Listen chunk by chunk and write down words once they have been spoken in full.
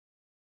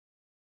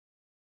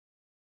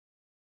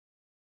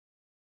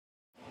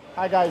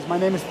Hi guys, my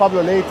name is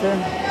Pablo Leite.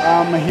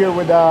 I'm here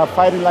with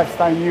Fighting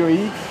Lifestyle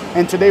UAE,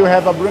 and today we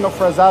have Bruno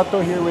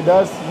Frazatto here with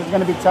us. He's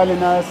going to be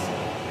telling us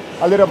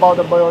a little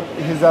about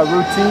his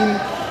routine,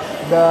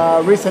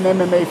 the recent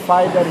MMA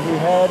fight that he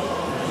had,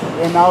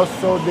 and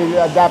also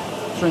the adapt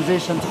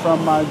transitions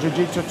from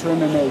Jiu-Jitsu to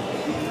MMA.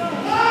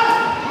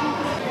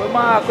 Foi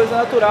uma coisa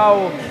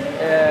natural.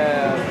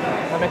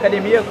 Na minha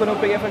academia, quando eu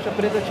peguei a faixa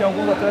preta, tinha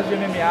alguns atletas de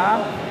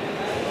MMA.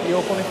 E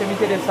eu comecei a me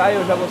interessar,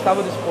 eu já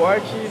gostava do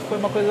esporte e foi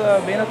uma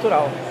coisa bem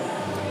natural.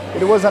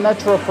 It was a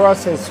natural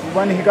process.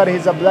 When he got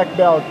his black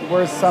belt,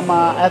 were some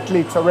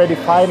athletes already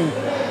fighting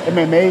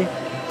MMA,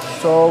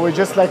 so it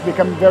just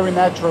became very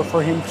natural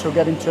for him to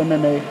get into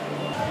MMA.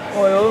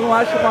 Bom, eu não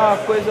acho uma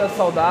coisa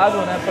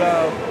saudável, né,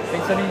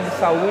 pensando em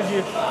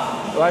saúde.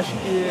 Eu acho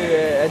que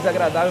é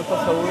desagradável para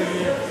a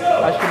saúde,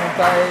 acho que não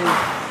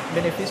traz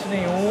benefício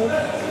nenhum.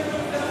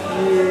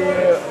 E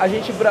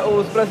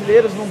os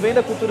brasileiros não vêm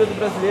da cultura do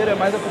brasileiro, é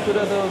mais a cultura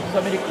dos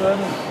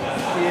americanos,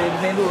 que eles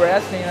vêm do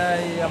wrestling,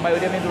 né, e a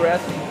maioria vem do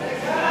wrestling,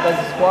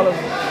 das escolas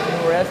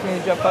no wrestling,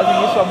 eles já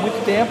fazem isso há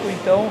muito tempo,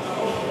 então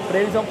para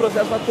eles é um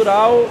processo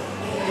natural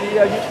e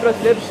a gente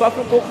brasileiro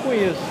sofre um pouco com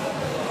isso.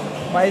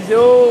 Mas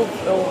eu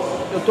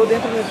tô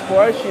dentro do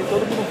esporte,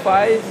 todo mundo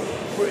faz,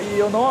 e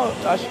eu não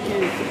acho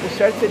que o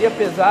certo seria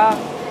pesar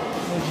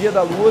no dia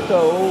da luta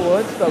ou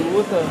antes da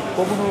luta,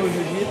 como no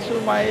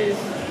jiu-jitsu, mas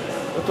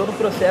eu estou no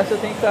processo, eu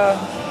tenho que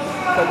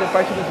fazer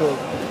parte do jogo.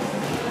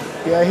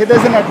 Yeah, he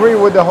doesn't agree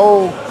with the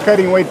whole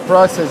cutting weight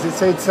process. He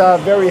says it's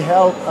very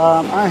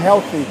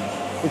unhealthy.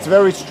 It's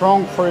very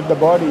strong for the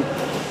body.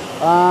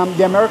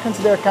 The Americans,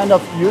 they're kind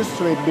of used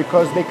to it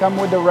because they come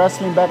with a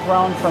wrestling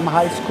background from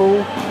high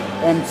school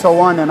and so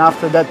on, and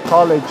after that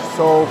college.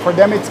 So for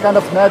them, it's kind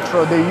of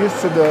natural. They're used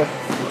to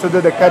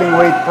do the cutting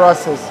weight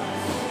process.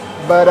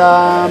 But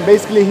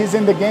basically, he's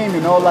in the game,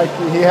 you know, like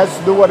he has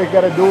to do what he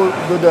got to do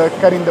the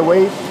cutting the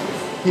weight.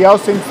 He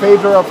also in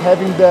favor of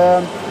having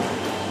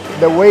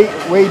the weight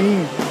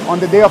in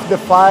on the day of the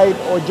fight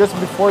or just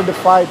before the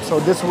fight. So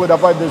this would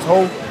avoid this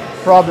whole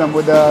problem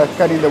with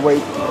cutting the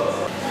weight.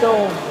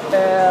 Então,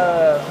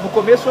 no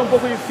começo foi um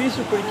pouco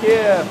difícil porque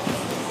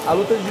a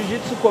luta de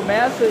jiu-jitsu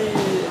começa e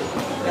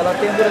ela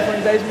tem a duração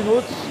de 10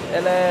 minutos.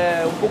 Ela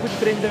é um pouco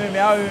diferente do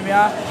MMA. O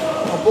MMA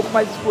é um pouco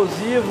mais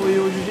explosivo e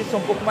o jiu-jitsu é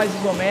um pouco mais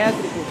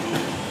isométrico.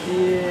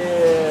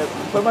 E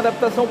foi uma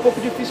adaptação um pouco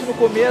difícil no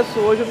começo,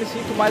 hoje eu me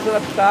sinto mais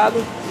adaptado.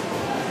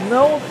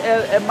 Não,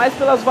 é mais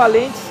pelas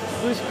valentes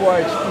do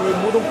esporte, que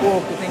muda um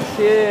pouco, tem que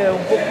ser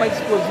um pouco mais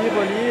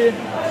explosivo ali.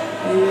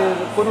 E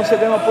quando você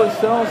ganha uma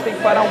posição, você tem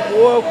que parar um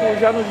pouco.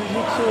 Já no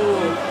jiu-jitsu,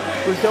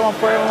 por ser uma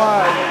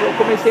forma que eu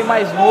comecei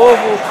mais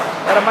novo,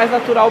 era mais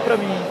natural para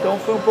mim. Então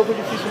foi um pouco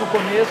difícil no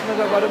começo, mas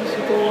agora eu me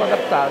sinto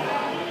adaptado.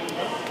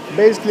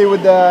 Basically,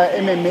 with the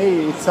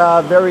MMA, it's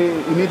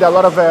you need a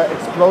lot of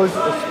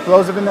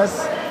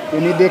explosiveness.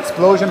 You need the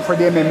explosion for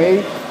the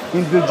MMA.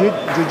 In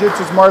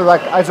Jiu-Jitsu, it's more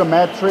like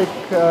isometric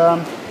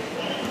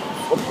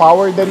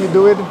power that you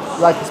do it,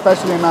 like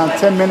especially in a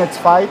 10 minutes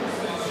fight.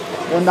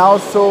 And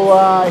also,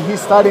 he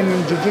started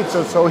in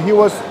Jiu-Jitsu, so he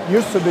was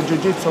used to the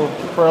Jiu-Jitsu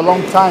for a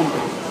long time.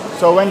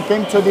 So when it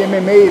came to the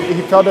MMA,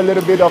 he felt a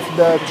little bit of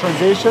the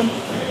transition,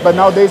 but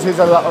nowadays he's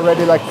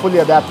already fully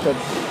adapted.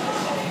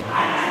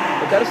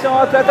 Eu quero ser um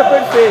atleta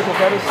perfeito, eu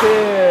quero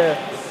ser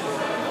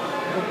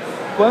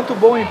quanto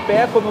bom em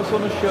pé como eu sou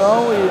no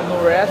chão e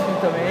no wrestling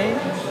também,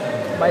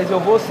 mas eu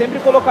vou sempre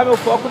colocar meu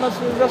foco nas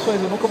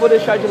finalizações, eu nunca vou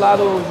deixar de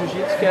lado o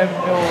jiu-jitsu, que é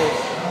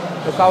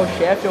meu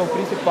carro-chefe, é o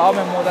principal,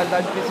 minha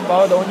modalidade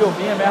principal, é da onde eu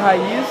vim, a minha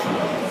raiz,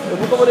 eu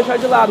nunca vou deixar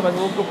de lado, mas eu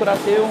vou procurar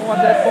ser um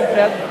atleta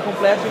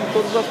completo em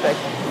todos os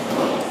aspectos.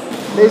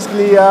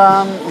 Basically,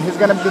 he's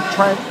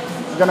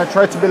gonna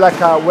try to be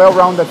like a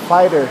well-rounded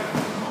fighter,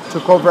 to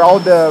cover all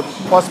the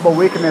possible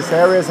weakness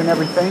areas and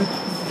everything,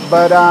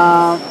 but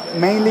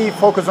mainly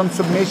focus on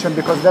submission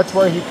because that's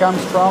where he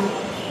comes from.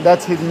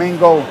 That's his main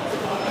goal.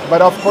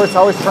 But of course,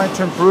 always trying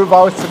to improve,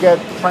 always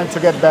trying to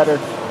get better.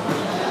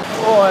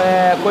 Bom,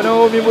 quando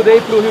eu me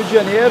mudei para o Rio de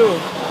Janeiro,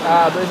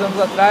 há 2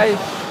 anos atrás,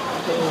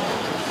 eu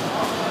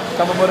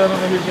estava morando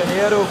no Rio de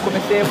Janeiro,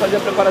 comecei a fazer a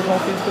preparação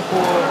física com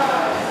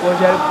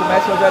o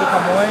mestre Rogério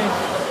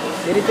Camões.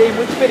 Ele tem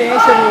muita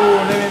experiência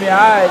no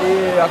MMA,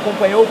 ele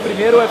acompanhou o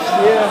primeiro UFC,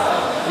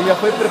 ele já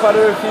foi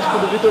preparador físico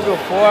do Vitor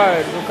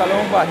Belfort, do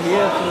Calão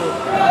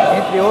Barreto,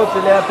 entre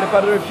outros. Ele é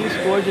preparador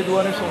físico hoje do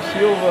Anderson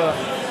Silva.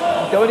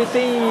 Então ele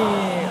tem,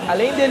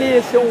 além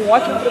dele ser um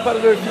ótimo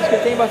preparador físico,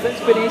 ele tem bastante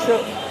experiência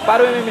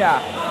para o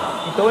MMA.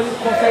 Então ele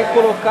consegue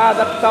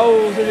adaptar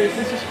os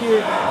exercícios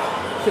que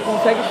você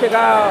consegue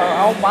chegar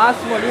ao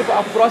máximo ali,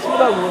 ao próximo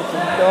da luta.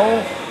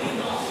 Então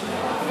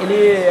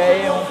ele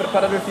é um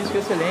preparador físico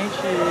excelente,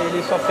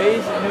 ele só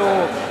fez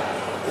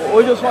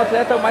hoje eu sou um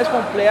atleta mais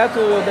completo,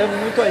 eu devo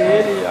muito a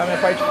ele, a minha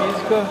parte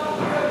física,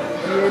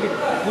 e ele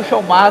puxa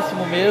ao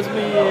máximo mesmo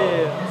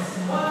e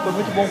foi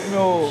muito bom pro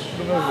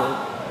meu jogo.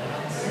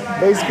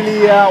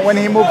 Basically, when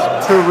he moved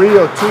to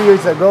Rio 2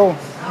 years ago,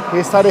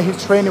 he started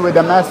his training with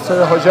the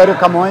master Rogério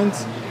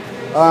Camões.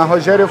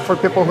 Rogério, for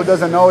people who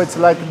doesn't know, it's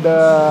like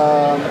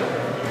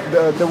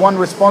the one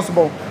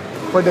responsible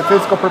for the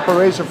physical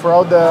preparation for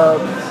all the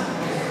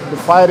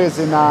fighters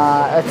in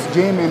X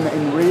Gym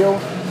in Rio.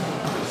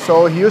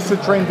 So he used to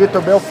train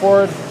Vitor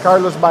Belfort,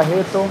 Carlos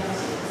Barreto.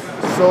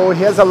 So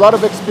he has a lot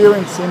of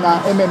experience in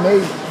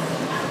MMA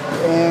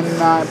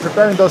and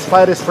preparing those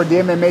fighters for the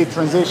MMA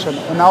transition.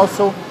 And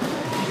also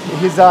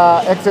his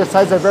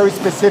exercises are very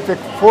specific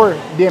for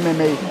the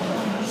MMA.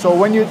 So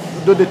when you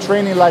do the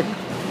training like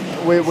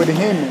with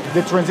him,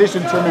 the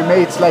transition to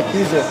MMA, it's like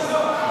easier.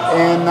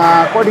 And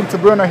according to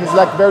Bruno, he's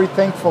like very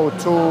thankful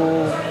to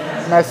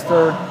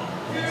Master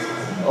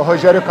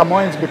Rogério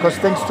Camões, because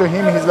thanks to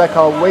him, he's like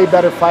a way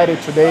better fighter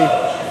today,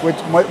 with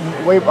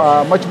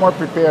much more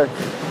prepared.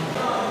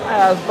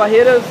 As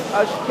barreiras,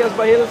 acho que as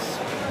barreiras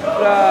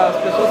para as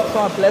pessoas que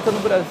são atletas no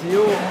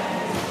Brasil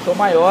são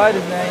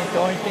maiores, né?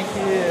 Então a gente tem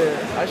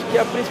que, acho que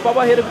a principal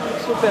barreira que eu tive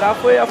que superar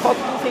foi a falta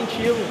de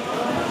incentivo.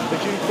 Eu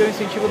tive que ter o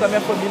incentivo da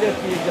minha família,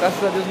 que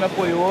graças a Deus me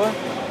apoiou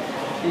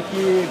e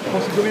que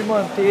conseguiu me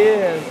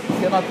manter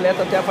sendo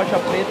atleta até a faixa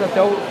preta,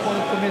 até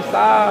quando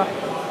começar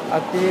a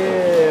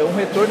ter um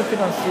retorno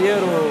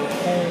financeiro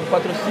com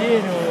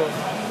patrocínio,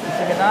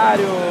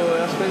 seminário,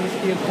 as coisas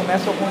que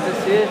começam a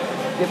acontecer.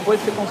 Depois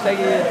você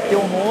consegue ter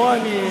um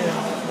nome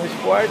no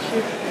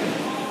esporte.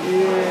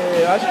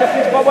 E acho que a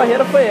principal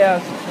barreira foi essa,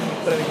 assim,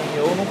 para mim.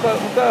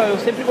 Eu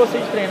sempre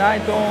gostei de treinar,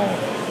 então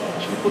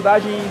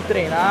dificuldade em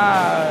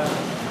treinar,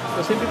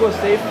 eu sempre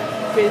gostei,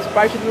 fez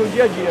parte do meu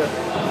dia a dia.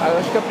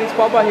 Acho que a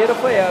principal barreira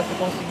foi essa,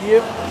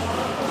 conseguir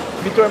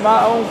me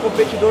tornar um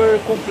competidor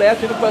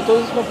completo, indo para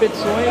todas as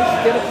competições,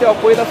 tendo que ter o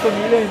apoio da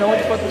família e não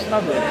de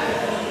patrocinadores.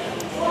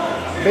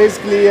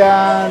 Basically,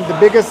 the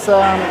biggest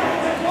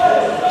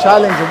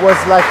challenge was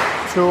like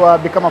to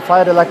become a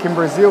fighter like in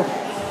Brazil,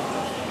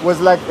 was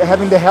like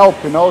having the help,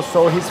 you know,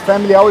 so his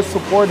family always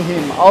supported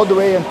him all the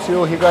way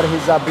until he got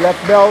his black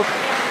belt.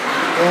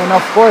 And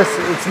of course,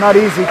 it's not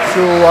easy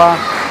to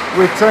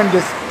return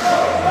this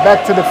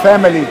back to the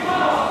family.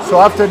 So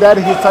after that,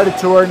 he started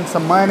to earn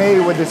some money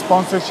with the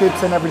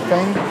sponsorships and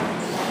everything.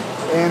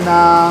 And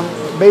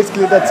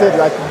basically that's it,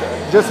 like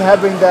just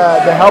having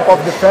the help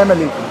of the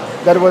family,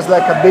 that was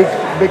like a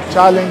big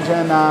challenge.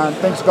 And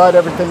thanks God,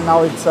 everything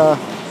now it's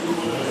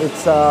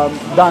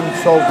done,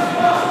 solved.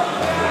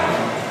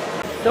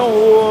 Então,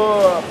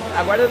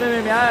 a guarda do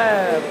MMA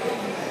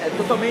é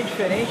totalmente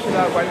diferente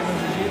da guarda do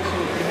Jiu-Jitsu.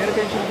 Primeiro que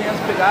a gente não tem as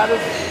pegadas,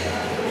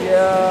 e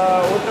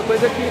outra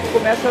coisa que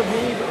começa a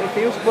vir,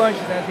 tem os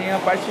punches, né? Tem a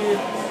parte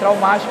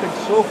traumática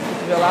de soco,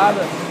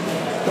 cotovelada,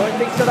 então a gente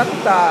tem que se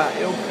adaptar.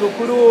 Eu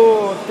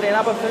procuro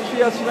treinar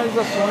bastante as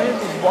finalizações,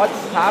 os botes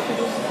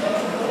rápidos,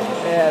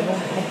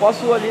 não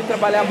posso ali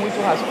trabalhar muito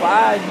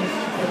raspagem, esse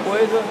tipo de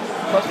coisa,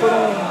 só se for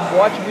um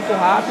bote muito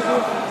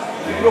rápido.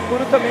 E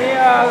procuro também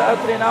a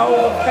treinar o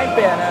ficar em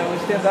pé, né? O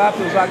stand-up,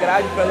 usar a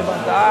grade para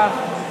levantar.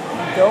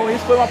 Então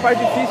isso foi uma parte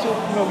difícil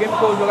no meu game,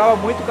 porque eu jogava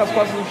muito com as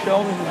costas no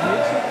chão no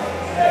jiu-jitsu.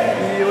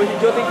 E hoje em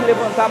dia eu tenho que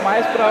levantar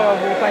mais para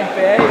voltar em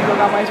pé e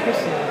jogar mais por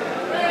cima.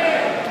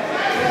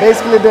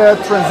 Basically the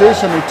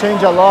transition, it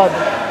changed a lot.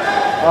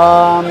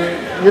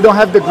 You don't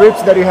have the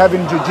grips that you have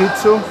in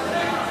jiu-jitsu.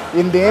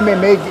 In the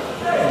MMA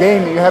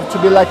game, you have to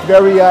be like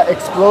very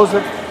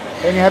explosive,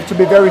 and you have to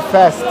be very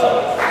fast.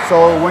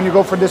 So when you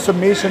go for the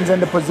submissions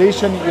and the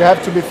position, you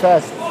have to be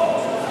fast.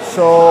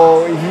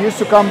 So he used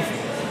to come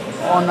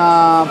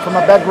from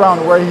a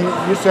background where he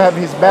used to have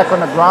his back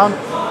on the ground,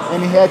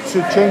 and he had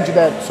to change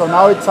that. So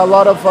now it's a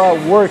lot of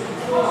work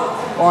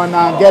on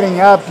getting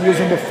up,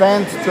 using the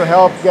fence to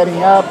help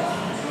getting up,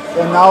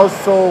 and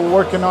also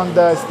working on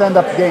the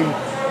stand-up game.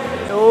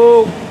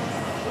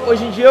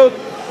 Hoje em dia eu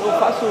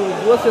faço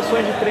 2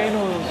 sessões de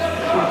treinos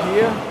por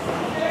dia.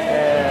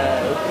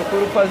 Eu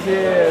procuro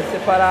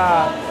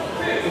separar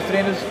os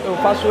treinos. Eu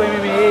faço o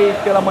MMA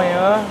pela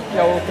manhã, que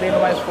é o treino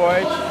mais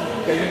forte,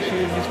 que a gente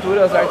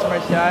mistura as artes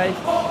marciais,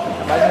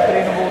 é mais um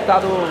treino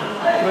voltado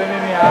para o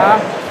MMA.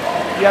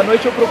 E à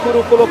noite eu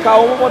procuro colocar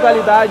uma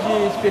modalidade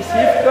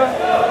específica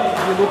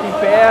de luta em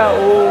pé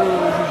ou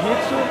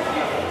jiu-jitsu,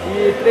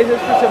 e 3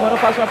 vezes por semana eu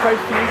faço uma parte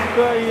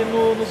física, e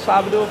no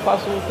sábado eu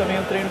faço também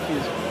um treino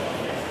físico.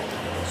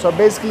 So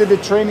basically the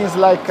training is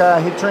like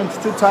he trains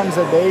 2 times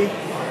a day.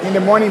 In the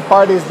morning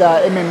part is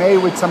the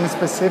MMA with some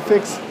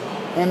specifics,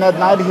 and at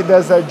night he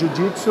does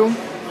jiu-jitsu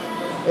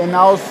and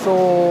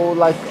also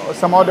like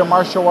some other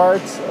martial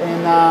arts,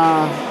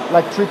 and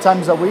like 3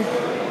 times a week.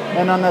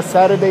 And on a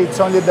Saturday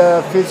it's only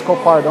the physical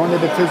part, only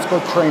the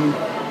physical training.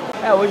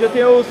 Hoje eu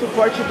tenho o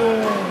suporte de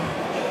um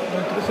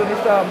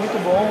nutricionista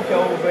muito bom, que é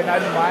o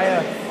Bernardo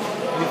Maia.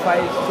 Ele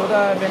faz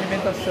toda a minha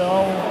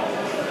alimentação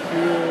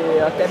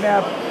e até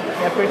minha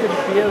perda de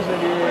peso.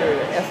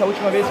 Essa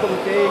última vez que eu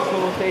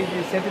lutei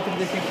de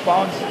 135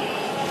 pounds,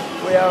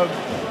 foi a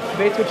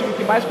vez que eu tive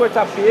que mais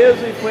cortar peso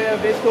e foi a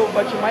vez que eu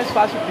bati mais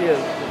fácil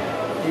peso.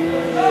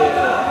 E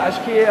acho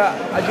que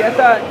a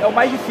dieta é o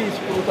mais difícil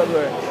para o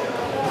lutador.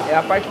 É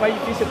a parte mais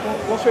difícil,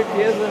 com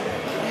certeza,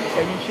 que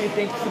a gente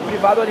tem que se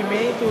privar do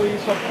alimento e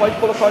só pode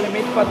colocar o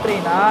alimento para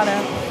treinar, né?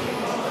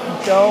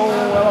 Então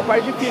é uma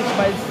parte difícil,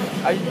 mas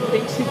a gente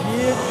tem que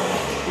seguir.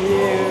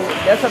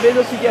 E dessa vez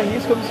eu segui a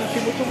risca, eu me senti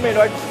muito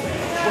melhor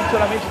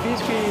condicionamento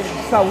físico e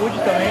de saúde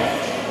também,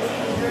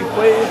 e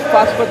foi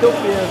fácil para ter o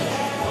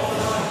peso.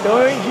 Então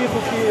eu indico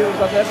que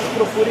os atletas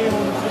procurem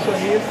um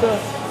nutricionista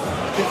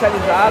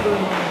especializado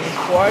em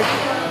esporte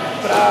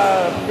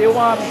para ter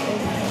uma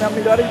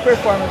melhora de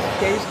performance,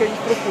 que é isso que a gente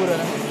procura,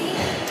 né?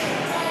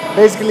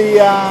 Basically,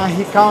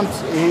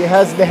 he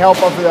has the help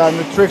of a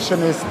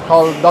nutritionist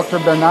called Dr.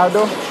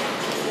 Bernardo,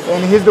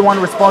 and he's the one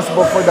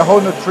responsible for the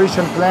whole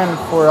nutrition plan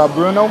for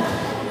Bruno.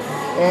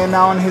 And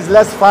on his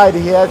last fight,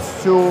 he had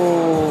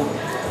to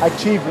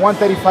achieve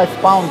 135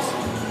 pounds,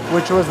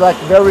 which was like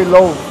very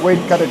low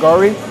weight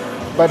category.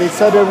 But he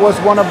said it was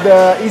one of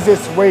the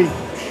easiest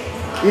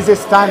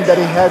time that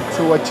he had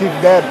to achieve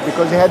that,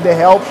 because he had the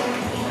help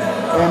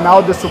and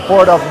now the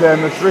support of the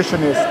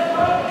nutritionist.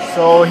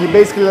 So he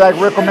basically like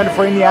recommended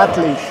for any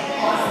athlete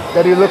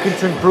that you're looking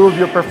to improve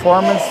your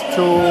performance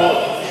to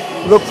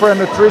look for a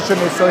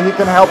nutritionist so he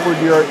can help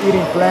with your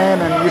eating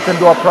plan and you can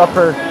do a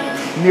proper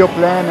meal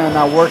plan and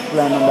a work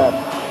plan on that.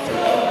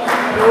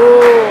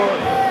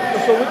 Eu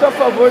sou muito a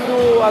favor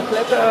do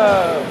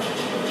atleta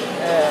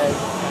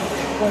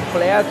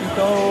completo,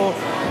 então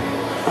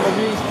eu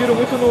me inspiro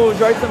muito no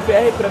Jorge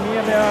St-Pierre. Para mim é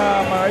a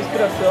minha maior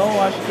inspiração.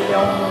 Eu acho que ele é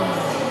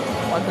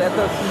um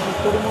atleta assim,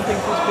 que todo mundo tem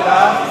que se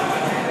inspirar.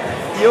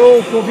 E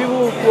eu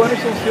convivo com o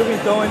Anderson Silva,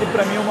 então ele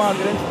para mim é uma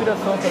grande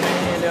inspiração também.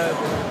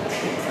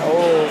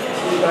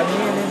 Para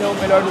mim ele é o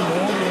melhor do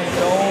mundo,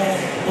 então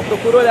eu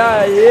procuro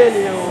olhar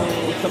ele,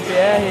 o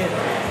St-Pierre,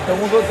 tem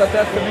alguns outros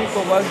atletas também que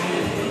eu gosto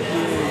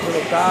de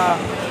lutar.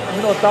 O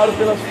Minotauro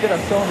pela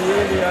superação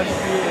dele, eu acho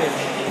que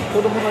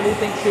todo mundo ali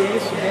tem que ter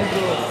isso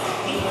dentro.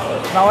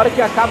 Na hora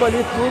que acaba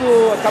ali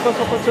tudo, acaba a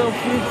sua condição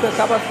física,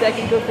 acaba as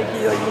técnicas, tem que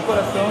ir ali no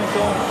coração,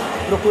 então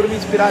procuro me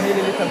inspirar nele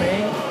ali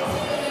também.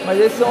 Mas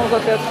esses são os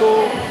atletas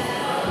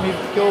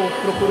que eu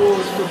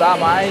procuro estudar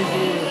mais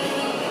e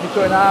me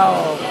tornar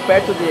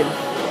perto deles.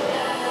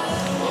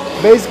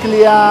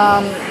 Basically,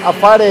 a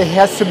fighter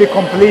has to be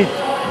complete,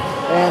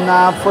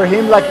 and for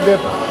him, like the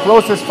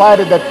closest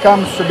fighter that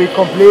comes to be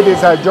complete is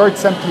George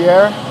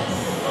St-Pierre,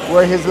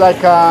 where he's like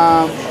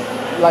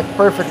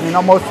perfect in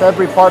almost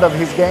every part of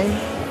his game,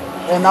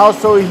 and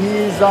also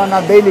he's on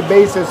a daily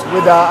basis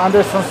with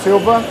Anderson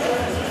Silva.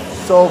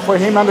 So for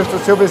him, Anderson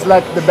Silva is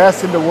like the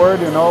best in the world,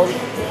 you know,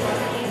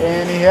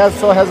 and he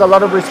also has a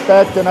lot of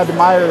respect and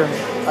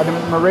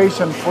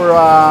admiration for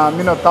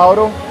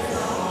Minotauro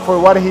for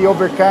what he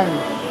overcame.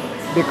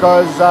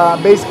 Because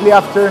basically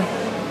after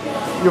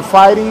you're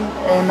fighting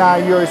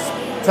and your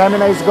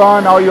stamina is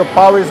gone, all your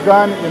power is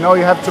gone, you know,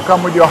 you have to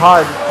come with your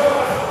heart.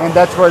 And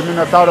that's where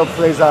Minotauro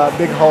plays a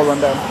big role on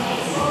that.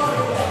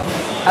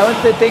 I want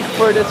to say thank you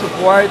for the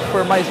support,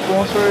 for my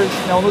sponsors,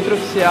 o Nutri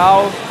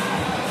Oficial,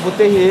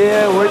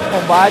 Buterrier, World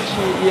Combat,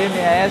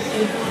 EMS,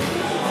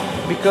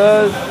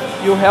 because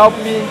you help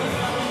me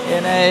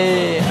and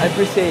I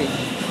appreciate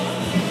it.